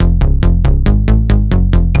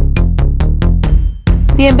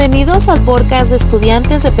Bienvenidos al podcast de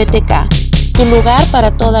estudiantes de PTK, tu lugar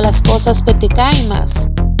para todas las cosas PTK y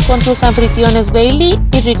más, con tus anfitriones Bailey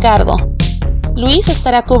y Ricardo. Luis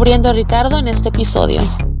estará cubriendo a Ricardo en este episodio.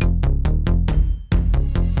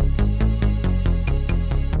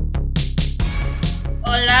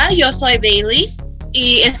 Hola, yo soy Bailey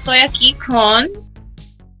y estoy aquí con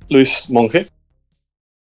Luis Monge.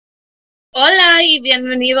 Hola y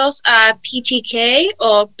bienvenidos a PTK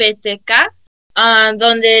o PTK,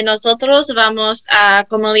 donde nosotros vamos a,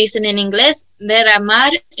 como dicen en inglés, derramar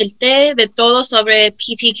el té de todo sobre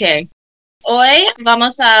PTK. Hoy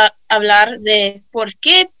vamos a hablar de por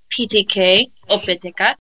qué PTK o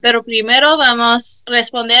PTK, pero primero vamos a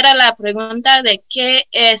responder a la pregunta de qué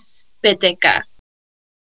es PTK.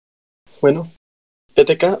 Bueno,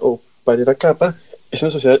 PTK o Phi Theta Kappa es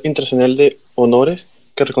una sociedad internacional de honores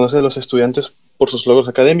que reconoce a los estudiantes por sus logros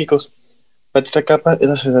académicos. Phi Theta Kappa es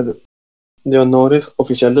la sociedad de honores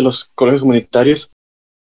oficial de los colegios comunitarios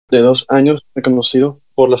de 2 años, reconocido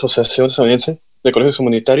por la Asociación Estadounidense de Colegios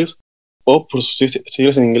Comunitarios, o por sus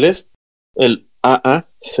siglas en inglés, el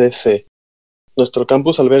AACC. Nuestro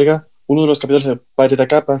campus alberga uno de los capítulos de Phi Theta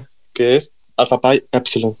Kappa, que es Alpha Pi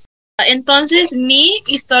Epsilon. Entonces, mi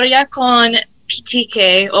historia con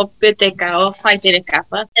PTK o PTK o Phi Theta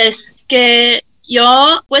Kappa es que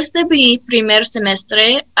yo, después de mi primer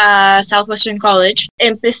semestre a Southwestern College,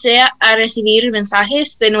 empecé a recibir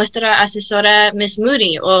mensajes de nuestra asesora Miss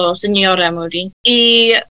Moody o señora Moody.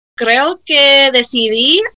 Y creo que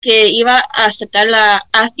decidí que iba a aceptar la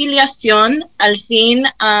afiliación al fin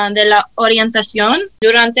de la orientación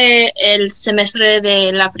durante el semestre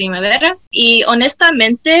de la primavera. Y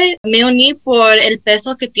honestamente me uní por el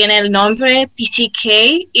peso que tiene el nombre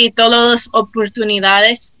PTK y todas las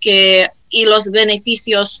oportunidades y los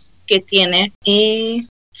beneficios que tiene. Y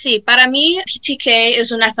sí, para mí PTK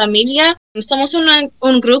es una familia. Somos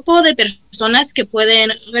un grupo de personas que pueden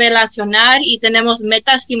relacionar y tenemos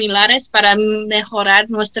metas similares para mejorar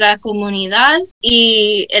nuestra comunidad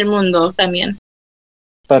y el mundo también.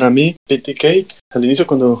 Para mí, PTK, al inicio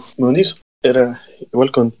cuando me uní, era igual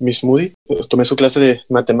con Miss Moody. Tomé su clase de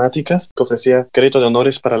matemáticas que ofrecía crédito de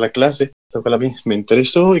honores para la clase, lo cual a mí me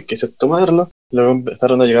interesó y quise tomarlo. Luego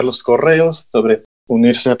empezaron a llegar los correos sobre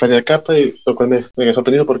unirse a Phi Theta Kappa, y lo cual me quedé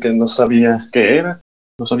sorprendido porque no sabía qué era.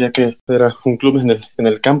 No sabía que era un club en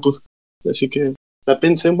el campus. Así que la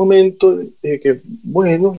pensé un momento y dije que,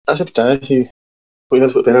 bueno, aceptar, y fui al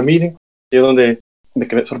primera meeting, y es donde me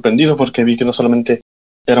quedé sorprendido porque vi que no solamente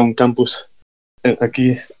era un campus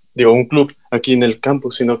aquí, un club aquí en el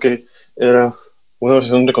campus, sino que era una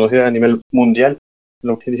organización reconocida a nivel mundial.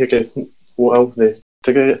 Lo que dije que, wow,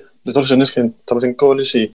 sé que de todas las organizaciones que estamos en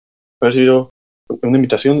college y haber recibido una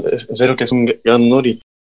invitación, en serio que es un gran honor, y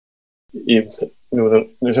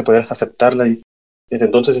no sé poder aceptarla, y desde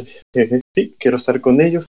entonces dije, sí, quiero estar con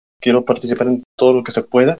ellos, quiero participar en todo lo que se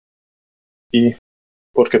pueda, y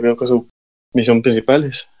porque veo que su misión principal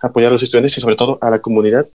es apoyar a los estudiantes y sobre todo a la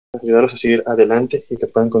comunidad, ayudarlos a seguir adelante y que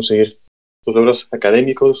puedan conseguir sus logros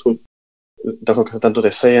académicos, lo que tanto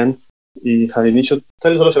desean. Y al inicio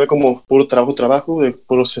tal vez solo se ve como puro trabajo de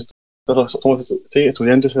puros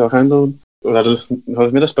estudiantes trabajando las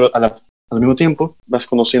mejores metas, pero al mismo tiempo vas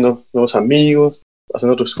conociendo nuevos amigos,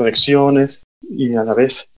 haciendo tus conexiones, y a la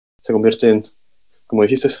vez se convierte en, como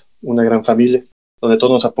dijiste, una gran familia donde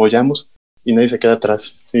todos nos apoyamos y nadie se queda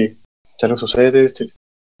atrás. Si algo sucede,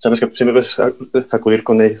 sabes que siempre puedes acudir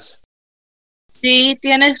con ellos. Sí,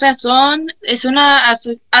 tienes razón. Es una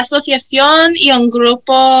asociación y un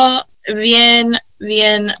grupo bien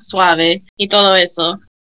suave y todo eso.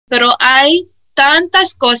 Pero hay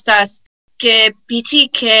tantas cosas que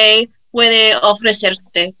PTK puede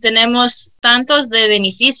ofrecerte. Tenemos tantos de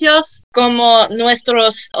beneficios como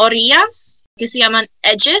nuestros orillas que se llaman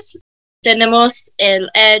edges. Tenemos el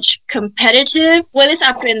edge competitive. Puedes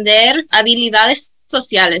aprender habilidades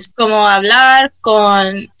sociales como hablar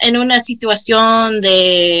en una situación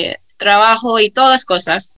de trabajo y todas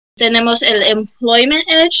cosas. Tenemos el Employment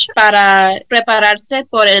Edge para prepararte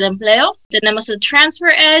por el empleo. Tenemos el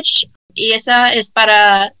Transfer Edge, y esa es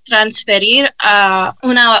para transferir a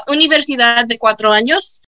una universidad de 4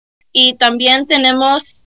 años. Y también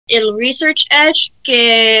tenemos el Research Edge,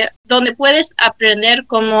 donde puedes aprender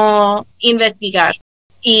cómo investigar.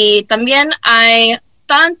 Y también hay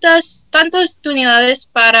tantas oportunidades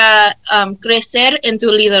para crecer en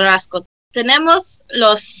tu liderazgo. Tenemos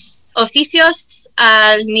los oficios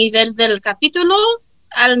al nivel del capítulo,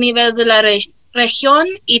 al nivel de la región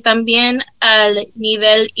y también al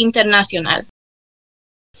nivel internacional.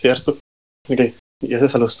 Cierto. Okay. Y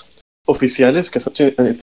gracias a los oficiales que son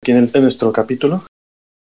aquí en nuestro capítulo,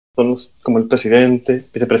 Somos como el presidente,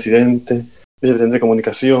 vicepresidente de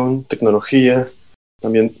comunicación, tecnología,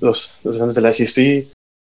 también los representantes de la SEC,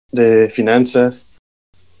 de finanzas,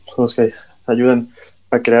 son los que ayudan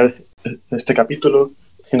a crear este capítulo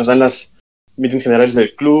y nos dan las meetings generales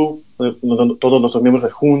del club, donde todos nuestros miembros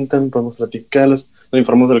se juntan, podemos platicarlos, nos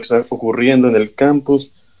informamos de lo que está ocurriendo en el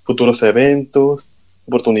campus, futuros eventos,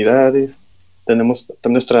 oportunidades. Tenemos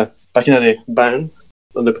también nuestra página de BAN,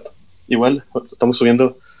 donde igual estamos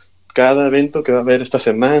subiendo cada evento que va a haber esta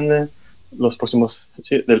semana, los próximos,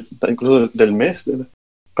 sí, incluso del mes,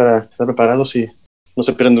 para estar preparados y no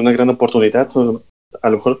se pierdan de una gran oportunidad. A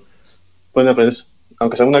lo mejor pueden aprender,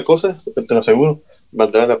 aunque sea una cosa, te lo aseguro,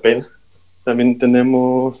 valdrá la pena. También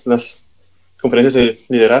tenemos las conferencias de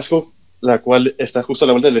liderazgo, la cual está justo a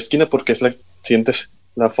la vuelta de la esquina porque es la siguiente,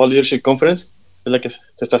 la Fall Leadership Conference, es la que se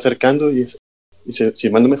está acercando y si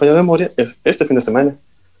mal no me falla la memoria, es este fin de semana.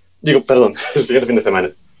 Digo, perdón, el siguiente fin de semana.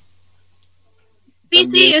 Sí,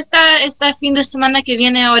 también, sí, esta fin de semana que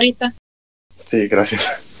viene ahorita. Sí,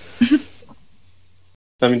 gracias.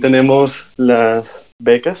 También tenemos las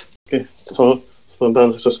becas, que son para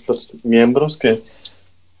nuestros miembros, que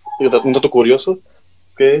un dato curioso,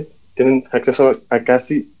 que tienen acceso a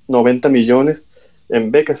casi 90 millones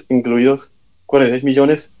en becas, incluidos 46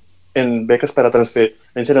 millones en becas para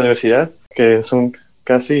transferencia a la universidad, que son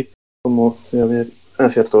casi como, a ver,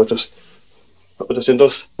 cierto,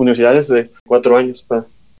 800 universidades de 4 años.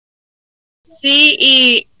 Sí,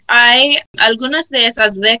 y hay algunas de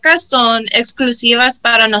esas becas son exclusivas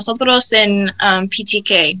para nosotros en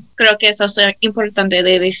PTK. Creo que eso es importante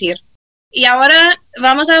de decir. Y ahora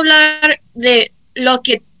vamos a hablar de lo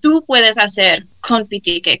que tú puedes hacer con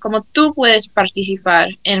PTK, cómo tú puedes participar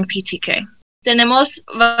en PTK. Tenemos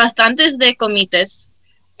bastantes de comités.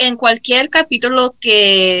 En cualquier capítulo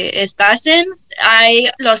que estás en, hay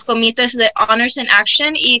los comités de Honors in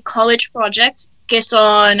Action y College Project, que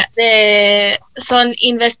son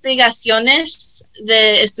investigaciones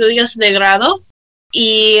de estudios de grado.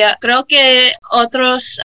 Y creo que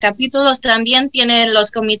otros capítulos también tienen los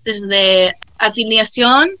comités de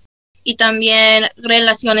afiliación y también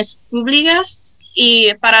relaciones públicas.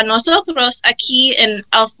 Y para nosotros aquí en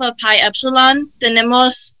Alpha Pi Epsilon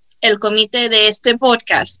tenemos el comité de este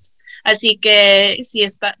podcast. Así que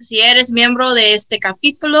si eres miembro de este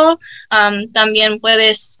capítulo, también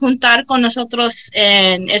puedes juntar con nosotros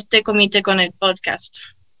en este comité con el podcast.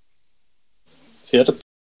 Cierto.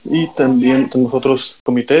 Y también tenemos otros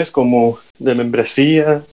comités como de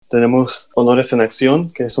membresía, tenemos Honores en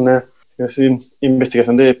Acción, que es una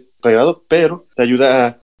investigación de pregrado, pero te ayuda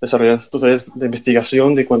a desarrollar tus áreas de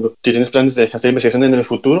investigación de cuando tienes planes de hacer investigación en el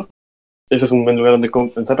futuro. Ese es un buen lugar donde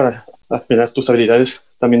comenzar para afinar tus habilidades.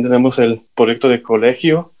 También tenemos el proyecto de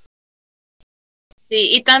colegio.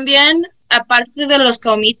 Sí, y también, aparte de los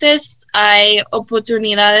comités, hay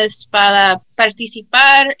oportunidades para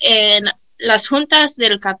participar en las juntas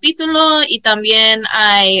del capítulo y también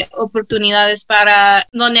hay oportunidades para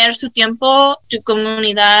donar su tiempo, tu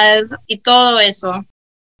comunidad y todo eso.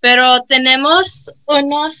 Pero tenemos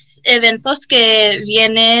unos eventos que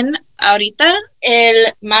vienen ahorita.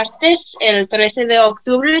 El martes, el 13 de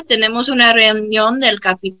octubre, tenemos una reunión del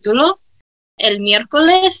capítulo. El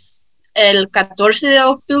miércoles, el 14 de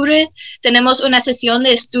octubre, tenemos una sesión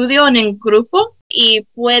de estudio en el grupo y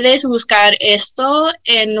puedes buscar esto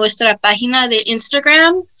en nuestra página de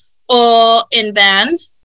Instagram o en Band.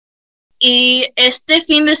 Y este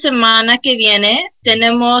fin de semana que viene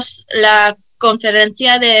tenemos la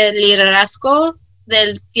conferencia de liderazgo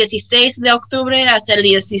del 16 de octubre hasta el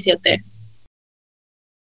 17.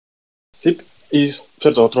 Sí, y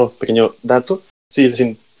cierto, otro pequeño dato. Si les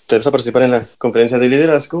interesa participar en la conferencia de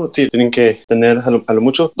liderazgo, sí, tienen que tener a lo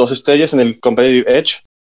mucho 2 estrellas en el Competitive Edge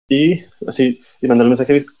y mandar un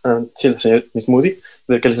mensaje a la señora Miss Moody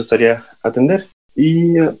de que les gustaría atender.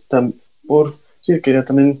 Y quería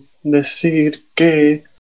también decir que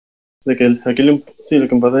aquí lo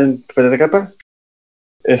que importa en PTK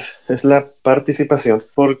es la participación,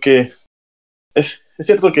 porque es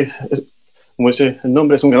cierto que, como dice el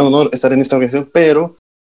nombre, es un gran honor estar en esta organización, pero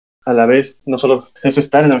a la vez no solo es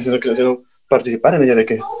estar en la organización, sino participar en ella, de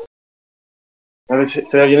que a veces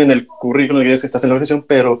se ve bien en el currículum que estás en la organización,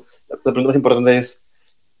 pero la pregunta más importante es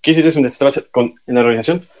 ¿qué hiciste cuando estabas en la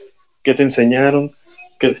organización? ¿Qué te enseñaron?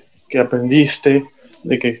 ¿Qué aprendiste?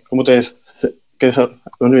 ¿De que cómo te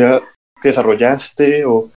desarrollaste?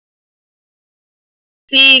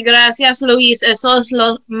 Sí, gracias Luis, eso es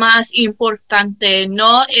lo más importante.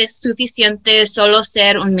 No es suficiente solo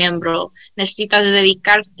ser un miembro. Necesitas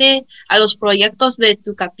dedicarte a los proyectos de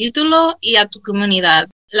tu capítulo y a tu comunidad.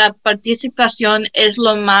 la participación es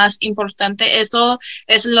lo más importante. Eso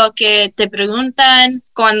es lo que te preguntan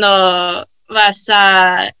cuando vas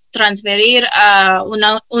a transferir a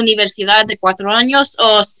una universidad de 4 años,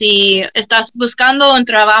 o si estás buscando un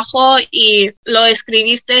trabajo y lo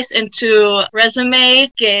escribiste en tu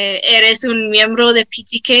resume que eres un miembro de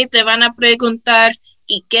PTK, te van a preguntar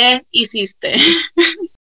 ¿y qué hiciste?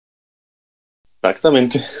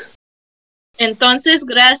 Exactamente. Entonces,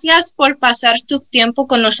 gracias por pasar tu tiempo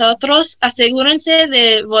con nosotros. Asegúrense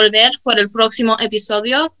de volver por el próximo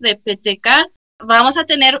episodio de PTK. Vamos a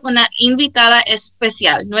tener una invitada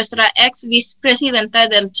especial, nuestra ex vicepresidenta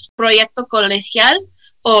del proyecto colegial,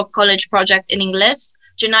 o College Project en inglés,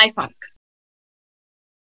 Janai Funk.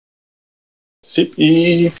 Sí,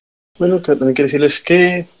 y bueno, también quiero decirles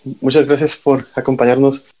que muchas gracias por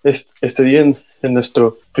acompañarnos este día en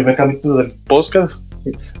nuestro primer capítulo del podcast.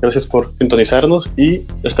 Gracias por sintonizarnos y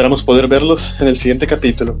esperamos poder verlos en el siguiente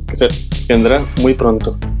capítulo, que se vendrá muy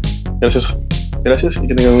pronto. Gracias y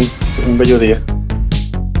que tengan un bello día.